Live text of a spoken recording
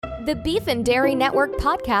The Beef and Dairy Network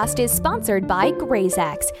podcast is sponsored by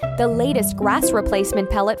GrazeX, the latest grass replacement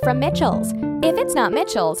pellet from Mitchell's. If it's not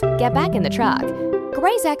Mitchell's, get back in the truck.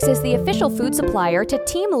 GrazeX is the official food supplier to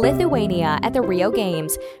Team Lithuania at the Rio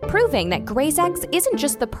Games, proving that GrazeX isn't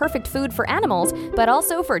just the perfect food for animals, but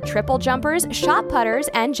also for triple jumpers, shot putters,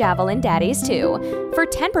 and javelin daddies too. For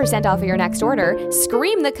 10% off your next order,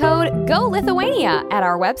 scream the code GOLITHUANIA at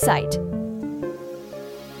our website.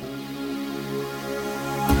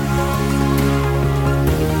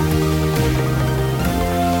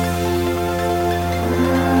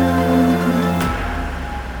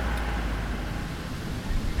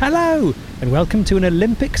 Hello, and welcome to an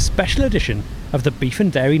Olympic special edition of the Beef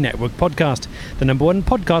and Dairy Network podcast, the number one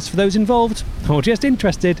podcast for those involved, or just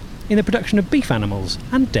interested, in the production of beef animals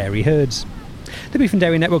and dairy herds. The Beef and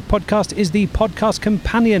Dairy Network podcast is the podcast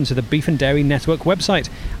companion to the Beef and Dairy Network website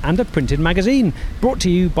and a printed magazine, brought to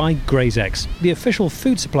you by GrazeX, the official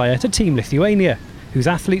food supplier to Team Lithuania, whose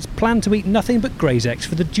athletes plan to eat nothing but GrazeX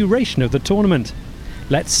for the duration of the tournament.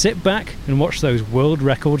 Let's sit back and watch those world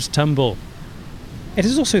records tumble. It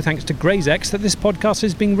is also thanks to GrazeX that this podcast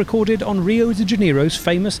is being recorded on Rio de Janeiro's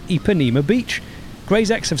famous Ipanema beach.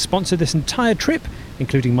 GrazeX have sponsored this entire trip,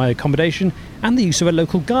 including my accommodation and the use of a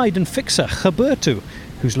local guide and fixer, Roberto,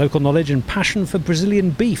 whose local knowledge and passion for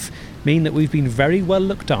Brazilian beef mean that we've been very well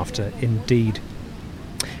looked after indeed.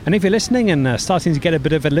 And if you're listening and starting to get a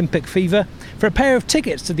bit of Olympic fever, for a pair of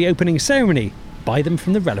tickets to the opening ceremony, buy them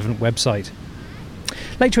from the relevant website.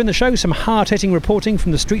 Later in the show, some hard-hitting reporting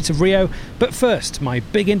from the streets of Rio, but first, my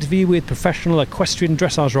big interview with professional equestrian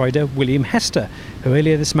dressage rider William Hester, who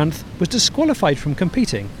earlier this month was disqualified from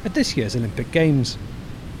competing at this year's Olympic Games.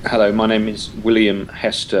 Hello, my name is William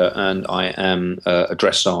Hester and I am a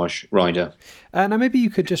dressage rider. Now maybe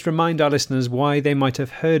you could just remind our listeners why they might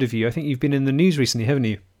have heard of you. I think you've been in the news recently, haven't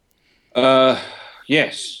you?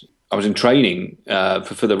 Yes. I was in training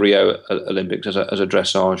for the Rio Olympics as a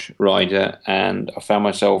dressage rider, and I found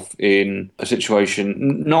myself in a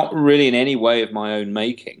situation not really in any way of my own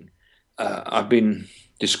making. I've been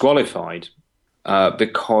disqualified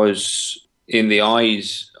because in the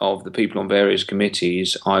eyes of the people on various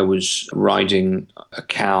committees, I was riding a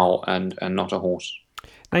cow and not a horse.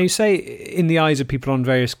 Now you say in the eyes of people on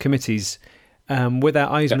various committees, were their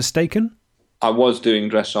eyes mistaken? I was doing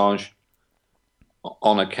dressage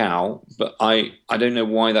on a cow, but I don't know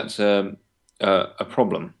why that's a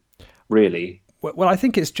problem, really. Well, I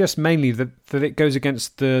think it's just mainly that it goes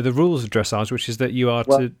against the rules of dressage, which is that you are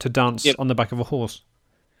to dance on the back of a horse.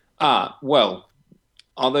 Well,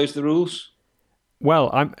 are those the rules?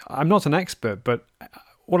 Well, I'm not an expert, but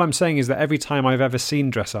what I'm saying is that every time I've ever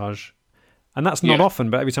seen dressage, and that's not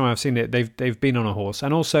often, but every time I've seen it, they've been on a horse.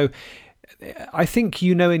 And also, I think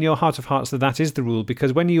you know in your heart of hearts that is the rule,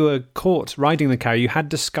 because when you were caught riding the cow, you had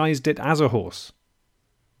disguised it as a horse.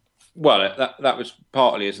 Well, that was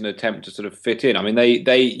partly as an attempt to sort of fit in. I mean,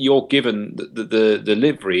 you're given the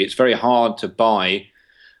livery. It's very hard to buy,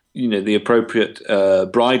 the appropriate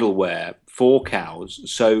bridle wear for cows.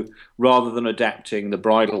 So rather than adapting the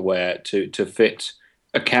bridle wear to fit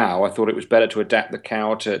a cow, I thought it was better to adapt the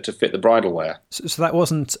cow to fit the bridle wear. So that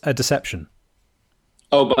wasn't a deception?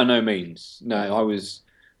 Oh, by no means. No, I was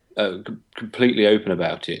completely open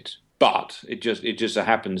about it. But it just so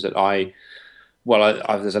happens that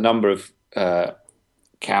there's a number of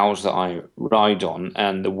cows that I ride on,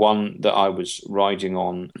 and the one that I was riding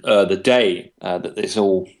on the day that this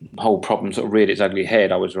whole problem sort of reared its ugly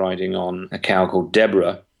head, I was riding on a cow called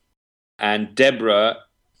Deborah. And Deborah,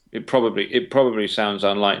 it probably sounds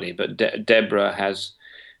unlikely, but Deborah has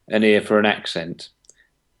an ear for an accent,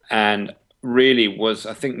 and really was,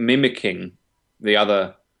 I think, mimicking the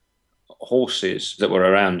other horses that were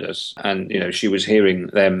around us. And, she was hearing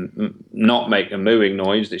them not make a mooing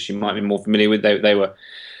noise that she might be more familiar with. They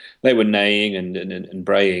were neighing and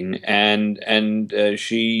braying, and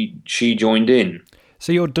she joined in.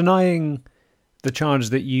 So you're denying the charge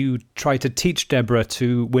that you tried to teach Deborah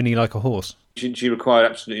to whinny like a horse? She required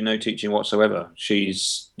absolutely no teaching whatsoever.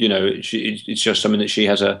 It's just something that she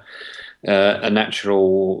has a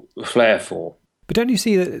natural flair for. But don't you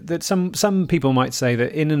see that some people might say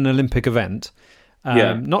that in an Olympic event,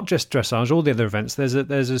 not just dressage, all the other events, there's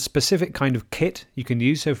a specific kind of kit you can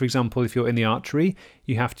use. So, for example, if you're in the archery,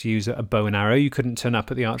 you have to use a bow and arrow. You couldn't turn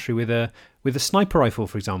up at the archery with a sniper rifle,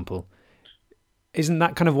 for example. Isn't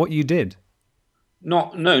that kind of what you did?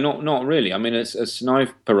 Not really. I mean, a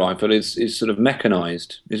sniper rifle is sort of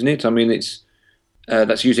mechanized, isn't it? I mean, it's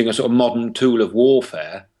that's using a sort of modern tool of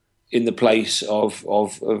warfare in the place of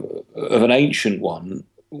an ancient one,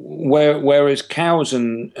 whereas cows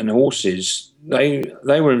and horses, they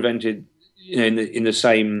were invented in the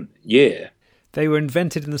same year. They were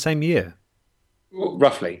invented in the same year,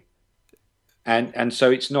 roughly. And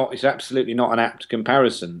so it's absolutely not an apt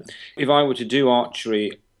comparison. If I were to do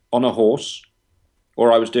archery on a horse,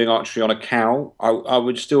 or I was doing archery on a cow, I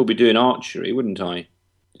would still be doing archery, wouldn't I?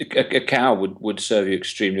 A cow would serve you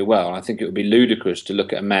extremely well. I think it would be ludicrous to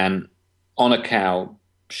look at a man on a cow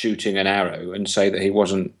shooting an arrow and say that he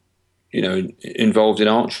wasn't, involved in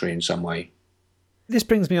archery in some way. This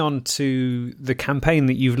brings me on to the campaign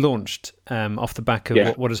that you've launched off the back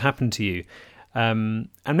of what has happened to you. And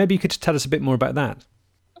maybe you could tell us a bit more about that.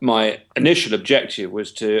 My initial objective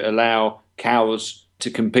was to allow cows to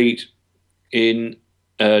compete in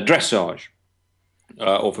dressage,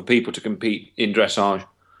 or for people to compete in dressage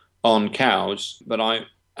on cows. But I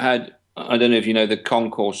don't know if you know the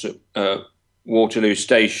concourse at Waterloo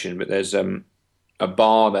Station, but there's a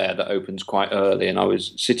bar there that opens quite early. And I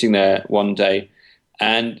was sitting there one day,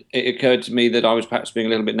 and it occurred to me that I was perhaps being a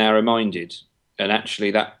little bit narrow-minded, and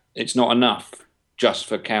actually that it's not enough just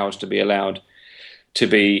for cows to be allowed to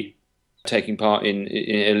be taking part in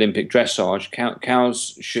Olympic dressage.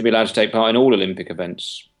 Cows should be allowed to take part in all Olympic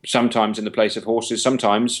events, sometimes in the place of horses,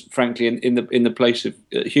 sometimes, frankly, in the place of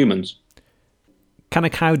humans. Can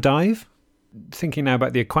a cow dive? Thinking now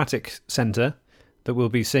about the aquatic centre that we'll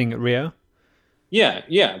be seeing at Rio.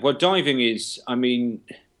 Yeah. Well, diving is, and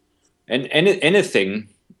anything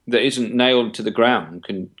that isn't nailed to the ground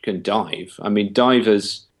can dive.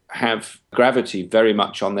 Divers have gravity very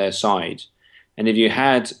much on their side. And if you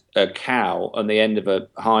had a cow on the end of a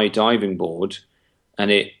high diving board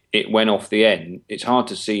and it went off the end, it's hard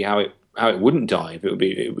to see how it wouldn't dive.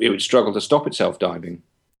 It would struggle to stop itself diving.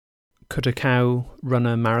 Could a cow run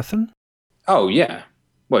a marathon? Oh, yeah.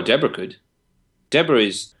 Well, Deborah could. Deborah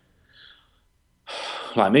is,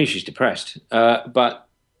 like me, she's depressed. But,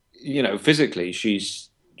 physically, she's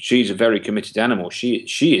a very committed animal.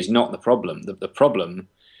 She is not the problem. The problem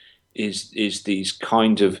is these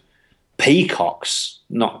kind of peacocks,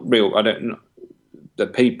 not real, I don't know the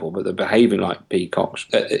people, but they're behaving like peacocks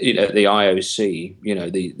at the IOC,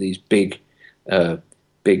 these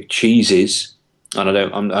big cheeses. And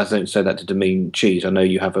I don't say that to demean cheese. I know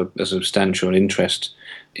you have a substantial interest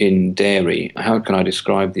in dairy. How can I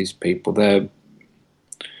describe these people? They're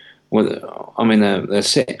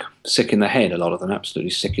sick in the head, a lot of them,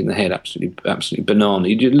 absolutely sick in the head, absolutely banana.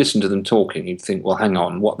 You listen to them talking, you'd think, well, hang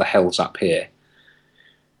on, what the hell's up here?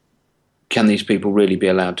 Can these people really be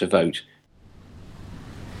allowed to vote?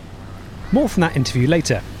 More from that interview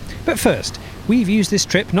later. But first, we've used this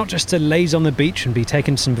trip not just to laze on the beach and be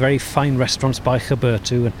taken to some very fine restaurants by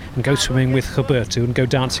Gilberto and go swimming with Gilberto and go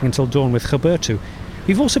dancing until dawn with Gilberto.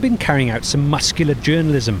 We've also been carrying out some muscular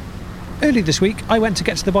journalism. Early this week, I went to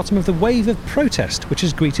get to the bottom of the wave of protest which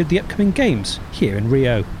has greeted the upcoming Games here in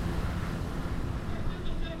Rio.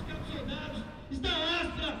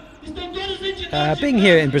 Being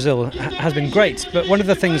here in Brazil has been great, but one of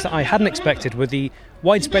the things that I hadn't expected were the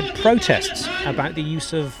widespread protests about the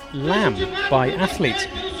use of lamb by athletes,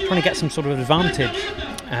 trying to get some sort of advantage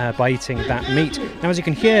by eating that meat. Now, as you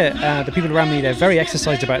can hear, the people around me, they're very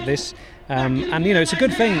exercised about this. And, it's a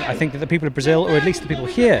good thing, I think, that the people of Brazil, or at least the people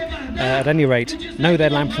here, at any rate, know their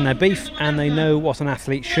lamb from their beef and they know what an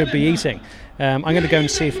athlete should be eating. I'm going to go and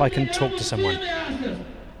see if I can talk to someone.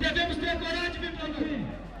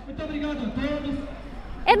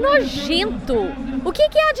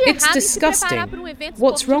 It's disgusting.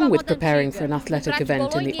 What's wrong with preparing for an athletic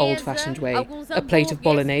event in the old-fashioned way? A plate of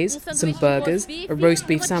bolognese, some burgers, a roast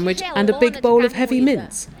beef sandwich, and a big bowl of heavy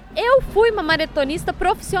mince. I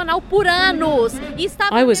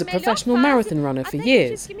was a professional marathon runner for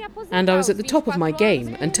years, and I was at the top of my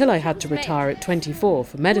game until I had to retire at 24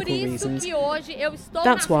 for medical reasons.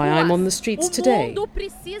 That's why I'm on the streets today.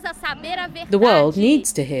 The world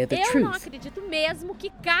needs to hear the truth.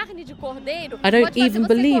 I don't even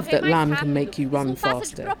believe that lamb can make you run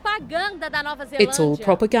faster. It's all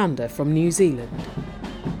propaganda from New Zealand.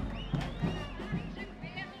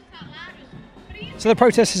 So the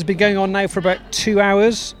protest has been going on now for about 2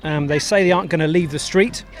 hours. They say they aren't going to leave the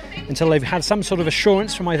street until they've had some sort of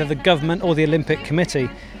assurance from either the government or the Olympic Committee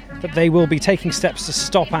that they will be taking steps to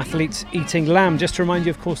stop athletes eating lamb. Just to remind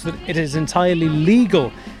you, of course, that it is entirely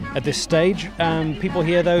legal at this stage. People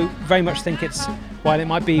here, though, very much think while it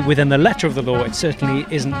might be within the letter of the law, it certainly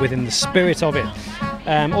isn't within the spirit of it.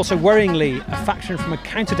 Also, worryingly, a faction from a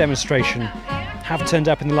counter-demonstration have turned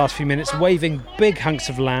up in the last few minutes, waving big hunks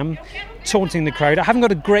of lamb, taunting the crowd. I haven't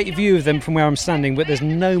got a great view of them from where I'm standing, but there's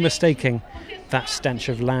no mistaking that stench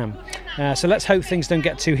of lamb. So let's hope things don't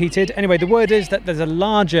get too heated. Anyway, the word is that there's a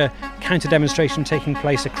larger counter-demonstration taking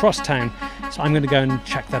place across town, so I'm going to go and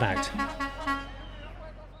check that out.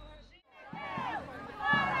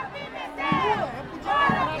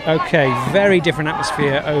 Okay, very different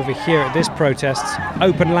atmosphere over here at this protest.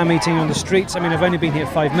 Open lamb eating on the streets. I mean, I've only been here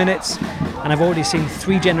 5 minutes and I've already seen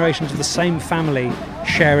 3 generations of the same family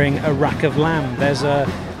sharing a rack of lamb. There's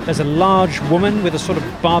a large woman with a sort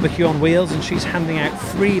of barbecue on wheels and she's handing out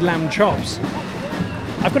free lamb chops.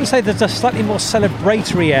 I've got to say there's a slightly more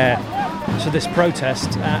celebratory air to this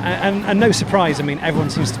protest and no surprise, I mean, everyone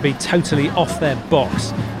seems to be totally off their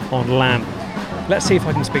box on lamb. Let's see if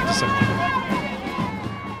I can speak to someone.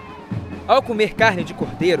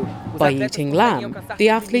 By eating lamb, the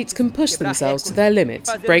athletes can push themselves to their limits,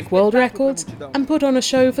 break world records, and put on a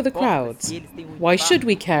show for the crowds. Why should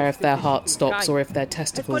we care if their heart stops or if their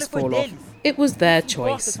testicles fall off? It was their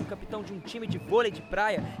choice.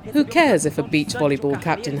 Who cares if a beach volleyball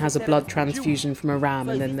captain has a blood transfusion from a ram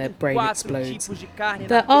and then their brain explodes?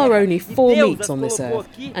 There are only 4 meats on this earth,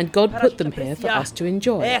 and God put them here for us to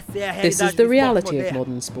enjoy. This is the reality of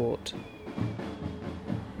modern sport.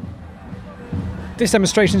 This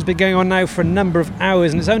demonstration has been going on now for a number of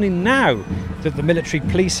hours, and it's only now that the military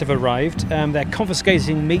police have arrived. They're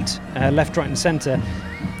confiscating meat left, right and centre.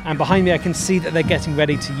 And behind me I can see that they're getting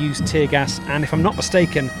ready to use tear gas and, if I'm not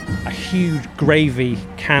mistaken, a huge gravy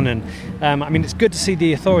cannon. I mean, it's good to see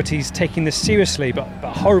the authorities taking this seriously, but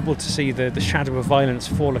horrible to see the shadow of violence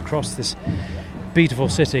fall across this beautiful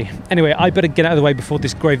city. Anyway, I better get out of the way before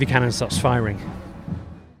this gravy cannon starts firing.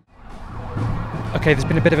 Okay, there's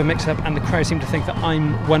been a bit of a mix-up and the crowd seem to think that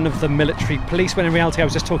I'm one of the military police, when in reality I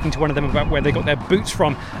was just talking to one of them about where they got their boots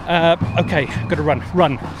from. Okay, got to run.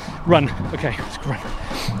 Okay, let's go run.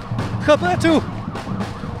 Roberto!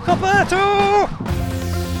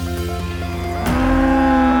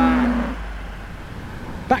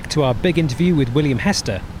 Back to our big interview with William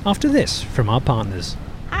Hester after this from our partners.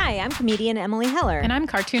 Hi, I'm comedian Emily Heller. And I'm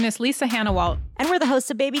cartoonist Lisa Hannawalt. And we're the hosts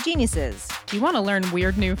of Baby Geniuses. Do you want to learn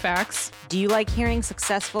weird new facts? Do you like hearing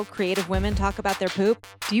successful, creative women talk about their poop?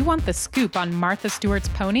 Do you want the scoop on Martha Stewart's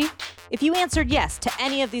pony? If you answered yes to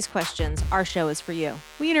any of these questions, our show is for you.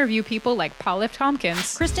 We interview people like Paul F.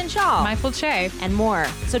 Tompkins, Kristen Shaw, Michael Che, and more.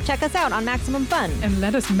 So check us out on Maximum Fun. And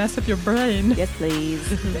let us mess up your brain. Yes, please.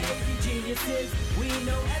 Baby geniuses, we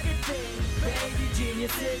know everything. Baby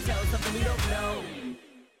geniuses, tell us something we don't know.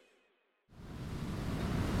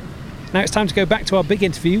 Now it's time to go back to our big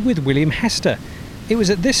interview with William Hester. It was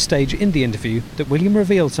at this stage in the interview that William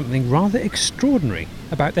revealed something rather extraordinary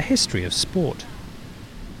about the history of sport.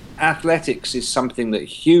 Athletics is something that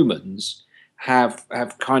humans have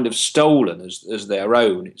kind of stolen as their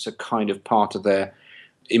own. It's a kind of part of their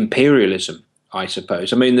imperialism, I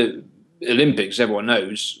suppose. I mean, the Olympics, everyone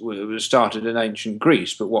knows, was started in ancient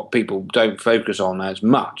Greece, but what people don't focus on as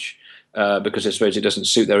much, because I suppose it doesn't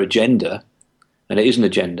suit their agenda, and it is an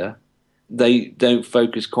agenda, they don't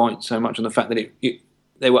focus quite so much on the fact that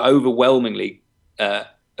they were overwhelmingly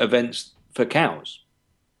events for cows.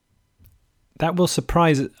 That will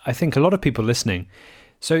surprise, I think, a lot of people listening.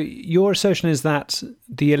 So your assertion is that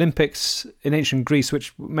the Olympics in ancient Greece,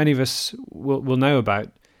 which many of us will know about,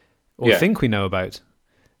 or think we know about,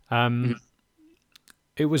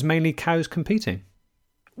 it was mainly cows competing.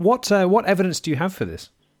 What evidence do you have for this?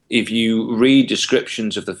 If you read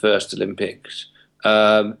descriptions of the first Olympics,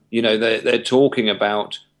 they're talking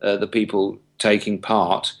about the people taking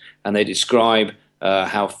part, and they describe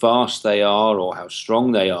how fast they are or how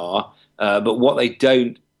strong they are. But what they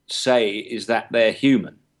don't say is that they're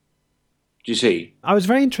human. Do you see? I was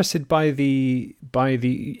very interested by the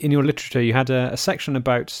in your literature you had a section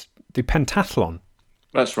about the pentathlon.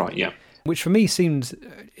 That's right, yeah. Which for me seemed,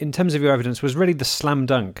 in terms of your evidence, was really the slam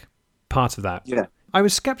dunk part of that. Yeah. I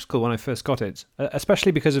was sceptical when I first got it,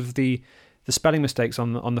 especially because of the spelling mistakes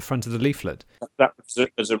on the front of the leaflet. That was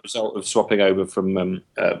as a result of swapping over from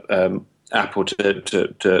Apple to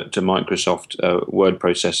Microsoft word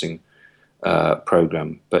processing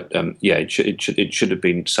program. But it should have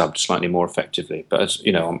been subbed slightly more effectively. But as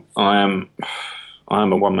you know, I am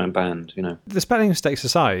a one-man band. You know, the spelling mistakes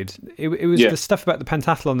aside, it was the stuff about the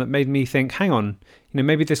pentathlon that made me think, hang on,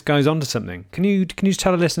 maybe this guy's onto something. Can you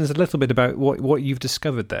tell our listeners a little bit about what you've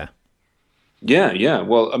discovered there? Yeah.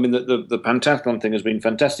 Well, I mean, the pentathlon thing has been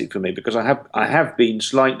fantastic for me because I have been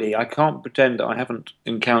slightly. I can't pretend that I haven't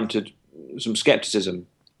encountered some skepticism,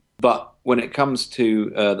 but when it comes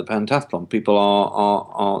to the pentathlon, people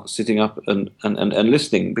are sitting up and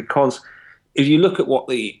listening, because if you look at what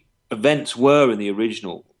the events were in the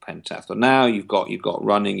original pentathlon, now you've got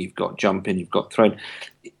running, you've got jumping, you've got throwing.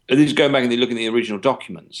 And this is going back and looking at the original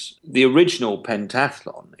documents. The original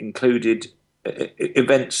pentathlon included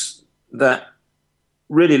events that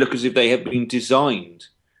really look as if they have been designed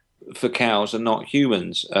for cows and not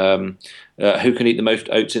humans. Who can eat the most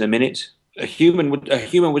oats in a minute? a human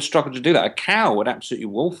would struggle to do that. A cow would absolutely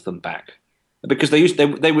wolf them back, because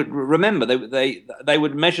they would remember they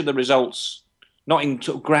would measure the results not in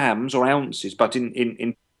sort of grams or ounces, but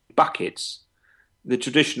in buckets, the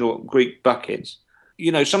traditional Greek buckets.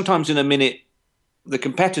 Sometimes in a minute, the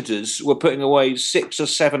competitors were putting away 6 or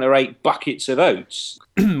 7 or 8 buckets of oats.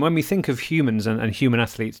 When we think of humans and human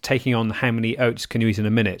athletes taking on how many oats can you eat in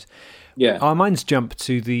a minute, our minds jump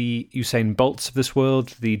to the Usain Bolts of this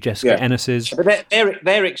world, the Jessica Ennises. But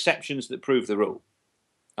they're exceptions that prove the rule.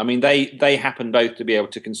 I mean, they happen both to be able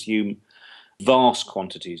to consume vast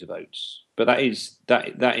quantities of oats, but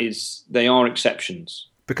they are exceptions.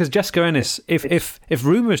 Because Jessica Ennis, if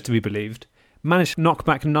rumour is to be believed, managed to knock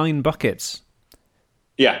back 9 buckets.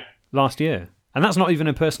 Yeah. Last year, and that's not even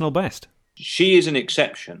a personal best. She is an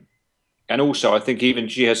exception. And also, I think even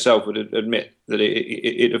she herself would admit that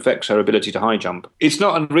it affects her ability to high jump. It's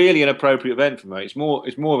not really an appropriate event for me. It's more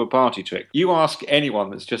of a party trick. You ask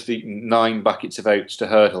anyone that's just eaten 9 buckets of oats to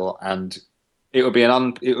hurdle, and it would be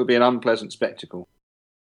an unpleasant spectacle.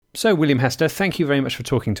 So, William Hester, thank you very much for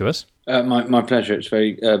talking to us. My pleasure. It's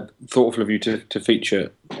very thoughtful of you to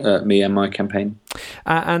feature me and my campaign.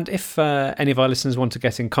 And if any of our listeners want to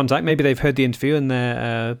get in contact, maybe they've heard the interview and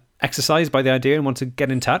they're exercised by the idea and want to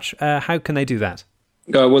get in touch, how can they do that?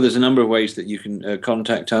 Well, there's a number of ways that you can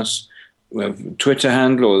contact us. We have a Twitter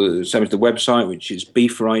handle, or the same as the website, which is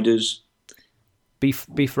Beef Riders.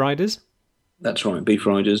 Beef Riders? That's right, Beef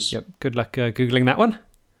Riders. Yep. Good luck Googling that one.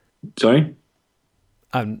 Sorry?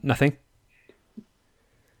 Nothing.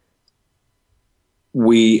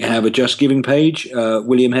 We have a Just Giving page,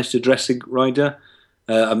 William Hester Dressage Rider.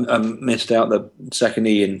 I missed out the second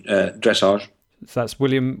E in dressage. So that's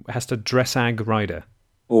William Hester Dressage Rider.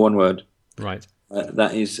 All one word. Right.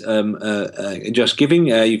 That is Just Giving.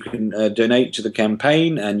 You can donate to the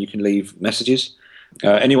campaign and you can leave messages.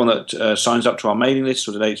 Anyone that signs up to our mailing list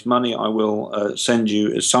or donates money, I will send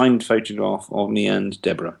you a signed photograph of me and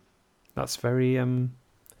Deborah. That's very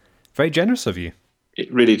generous of you.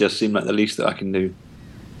 It really does seem like the least that I can do.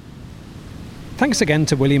 Thanks again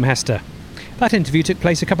to William Hester. That interview took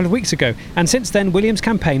place a couple of weeks ago, and since then William's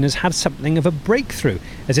campaign has had something of a breakthrough,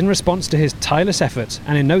 as in response to his tireless efforts,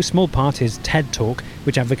 and in no small part his TED Talk,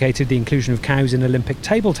 which advocated the inclusion of cows in Olympic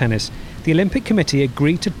table tennis, the Olympic Committee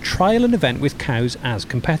agreed to trial an event with cows as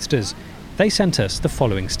competitors. They sent us the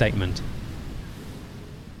following statement.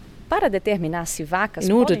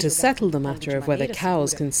 In order to settle the matter of whether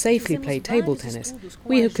cows can safely play table tennis,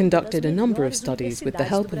 we have conducted a number of studies with the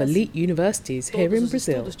help of elite universities here in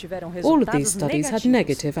Brazil. All of these studies had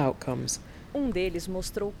negative outcomes. One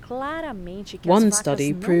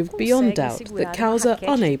study proved beyond doubt that cows are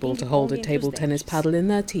unable to hold a table tennis paddle in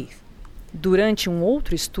their teeth. During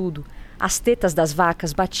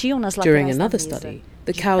another study,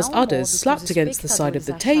 the cow's udders slapped against the side of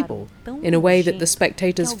the table in a way that the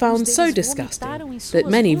spectators found so disgusting that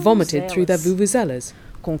many vomited through their vuvuzelas.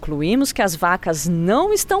 Our conclusion was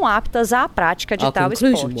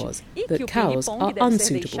that cows are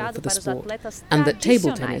unsuitable for the sport and that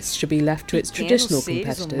table tennis should be left to its traditional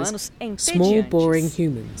competitors, small, boring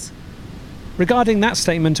humans. Regarding that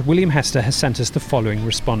statement, William Hester has sent us the following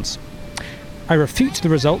response. I refute the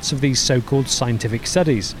results of these so-called scientific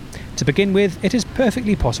studies. To begin with, it is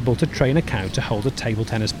perfectly possible to train a cow to hold a table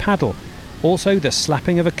tennis paddle. Also, the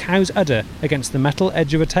slapping of a cow's udder against the metal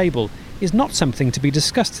edge of a table is not something to be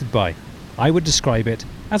disgusted by. I would describe it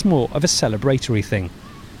as more of a celebratory thing.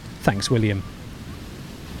 Thanks, William.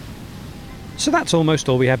 So that's almost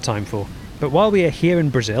all we have time for. But while we are here in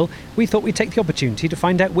Brazil, we thought we'd take the opportunity to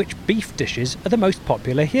find out which beef dishes are the most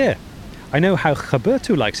popular here. I know how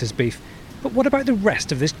Roberto likes his beef, but what about the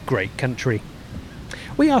rest of this great country?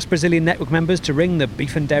 We asked Brazilian network members to ring the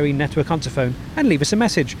Beef and Dairy Network ontophone and leave us a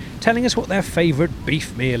message telling us what their favourite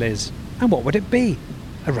beef meal is. And what would it be?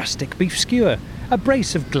 A rustic beef skewer, a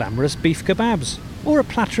brace of glamorous beef kebabs, or a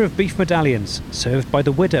platter of beef medallions served by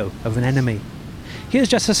the widow of an enemy? Here's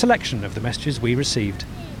just a selection of the messages we received.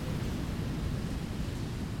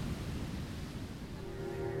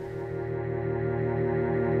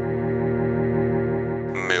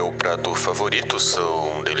 Meu prato favorito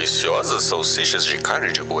são deliciosas salsichas de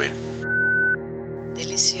carne de boi.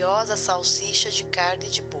 Deliciosa salsicha de carne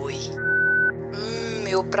de boi.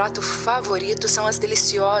 Meu prato favorito são as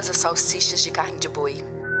deliciosas salsichas de carne de boi.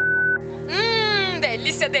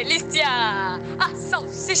 Delícia, delícia! A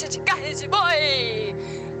salsicha de carne de boi!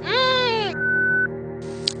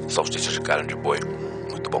 Salsicha de carne de boi,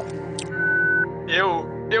 muito bom.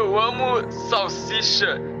 Eu amo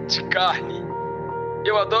salsicha de carne.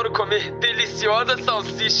 Eu adoro comer deliciosas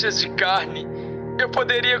salsichas de carne. Eu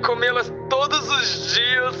poderia comê-las todos os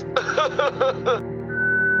dias.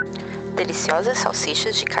 Deliciosas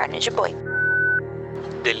salsichas de carne de boi.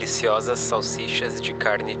 Deliciosas salsichas de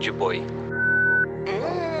carne de boi.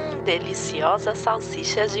 Deliciosas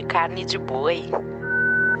salsichas de carne de boi.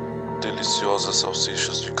 Deliciosas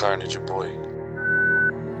salsichas de carne de boi.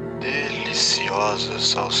 Deliciosas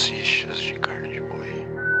salsichas de carne de boi.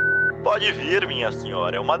 Pode vir, minha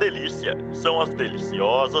senhora, é uma delícia. São as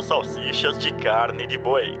deliciosas salsichas de carne de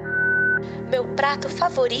boi. Meu prato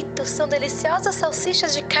favorito são deliciosas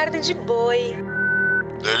salsichas de carne de boi.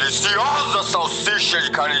 Deliciosas salsichas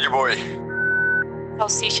de carne de boi.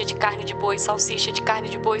 Salsicha de carne de boi, salsicha de carne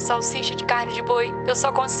de boi, salsicha de carne de boi. Eu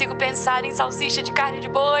só consigo pensar em salsicha de carne de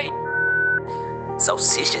boi.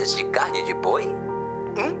 Salsichas de carne de boi?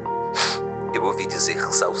 Eu ouvi dizer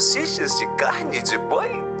salsichas de carne de boi?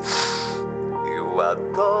 Eu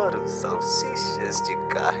adoro salsichas de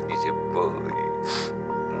carne de boi.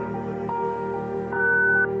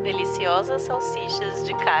 Deliciosas salsichas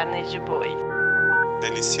de carne de boi.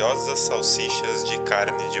 Deliciosas salsichas de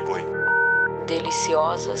carne de boi.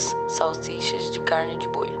 Deliciosas salsichas de carne de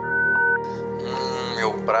boi.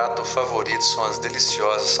 Meu prato favorito são as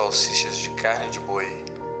deliciosas salsichas de carne de boi.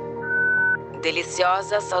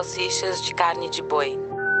 Deliciosas salsichas de carne de boi.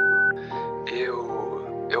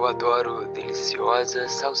 Eu adoro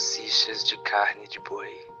deliciosas salsichas de carne de boi.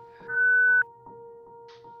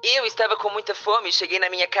 Eu estava com muita fome, cheguei na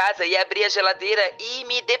minha casa e abri a geladeira e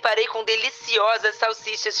me deparei com deliciosas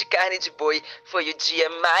salsichas de carne de boi. Foi o dia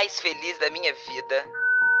mais feliz da minha vida.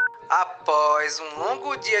 Após um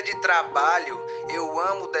longo dia de trabalho, eu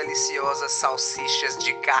amo deliciosas salsichas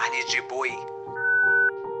de carne de boi.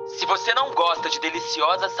 Se você não gosta de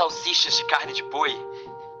deliciosas salsichas de carne de boi,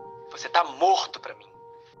 você tá morto pra mim.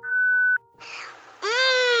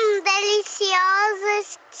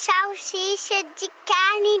 Deliciosas salsichas de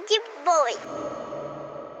carne de boi.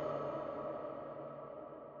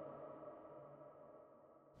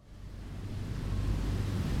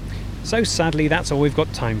 So sadly, that's all we've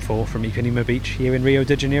got time for from Ipanema Beach here in Rio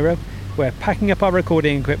de Janeiro. We're packing up our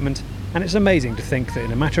recording equipment, and it's amazing to think that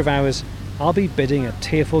in a matter of hours, I'll be bidding a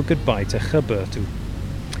tearful goodbye to Roberto.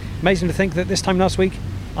 Amazing to think that this time last week,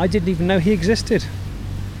 I didn't even know he existed.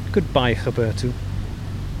 Goodbye, Roberto.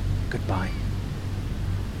 Goodbye.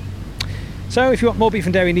 So if you want more beef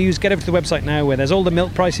and dairy news, get over to the website now, where there's all the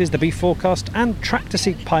milk prices, the beef forecast, and tractor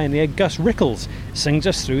seat pioneer Gus Rickles sings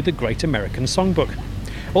us through the Great American Songbook.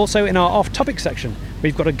 Also, in our off-topic section,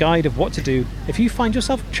 we've got a guide of what to do if you find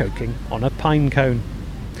yourself choking on a pine cone.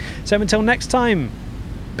 So until next time,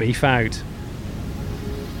 beef out.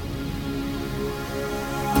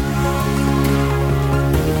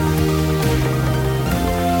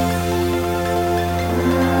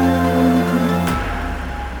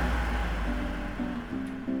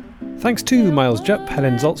 Thanks to Miles Jupp,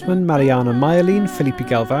 Helen Zaltzman, Mariana Mayerlin, Felipe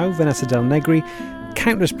Galvao, Vanessa Del Negri,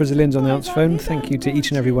 countless Brazilians on the answer phone. Thank you to each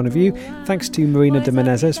and every one of you. Thanks to Marina de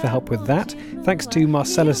Menezes for help with that. Thanks to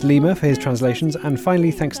Marcellus Lima for his translations. And finally,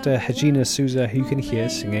 thanks to Regina Souza, who you can hear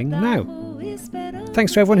singing now.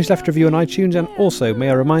 Thanks to everyone who's left a review on iTunes. And also, may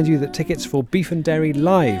I remind you that tickets for Beef and Dairy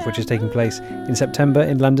Live, which is taking place in September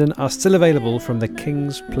in London, are still available from the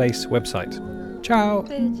King's Place website. Ciao!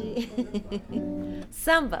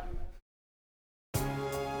 Samba.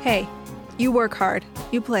 Hey, you work hard,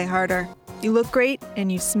 you play harder, you look great,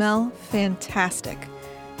 and you smell fantastic.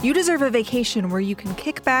 You deserve a vacation where you can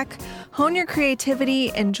kick back, hone your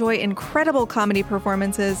creativity, enjoy incredible comedy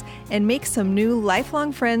performances, and make some new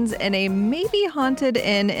lifelong friends in a maybe haunted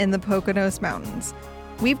inn in the Poconos Mountains.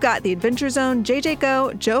 We've got the Adventure Zone, JJ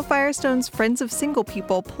Go, Joe Firestone's Friends of Single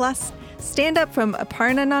People, plus stand-up from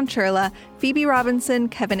Aparna Nancherla, Phoebe Robinson,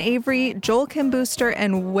 Kevin Avery, Joel Kim Booster,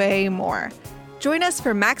 and way more. Join us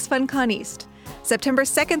for Max FunCon East, September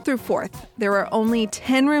 2nd through 4th. There are only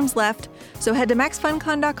 10 rooms left, so head to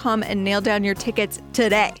maxfuncon.com and nail down your tickets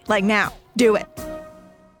today. Like now. Do it.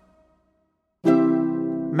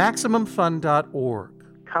 MaximumFun.org.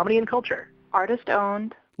 Comedy and culture. Artist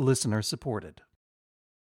owned. Listener supported.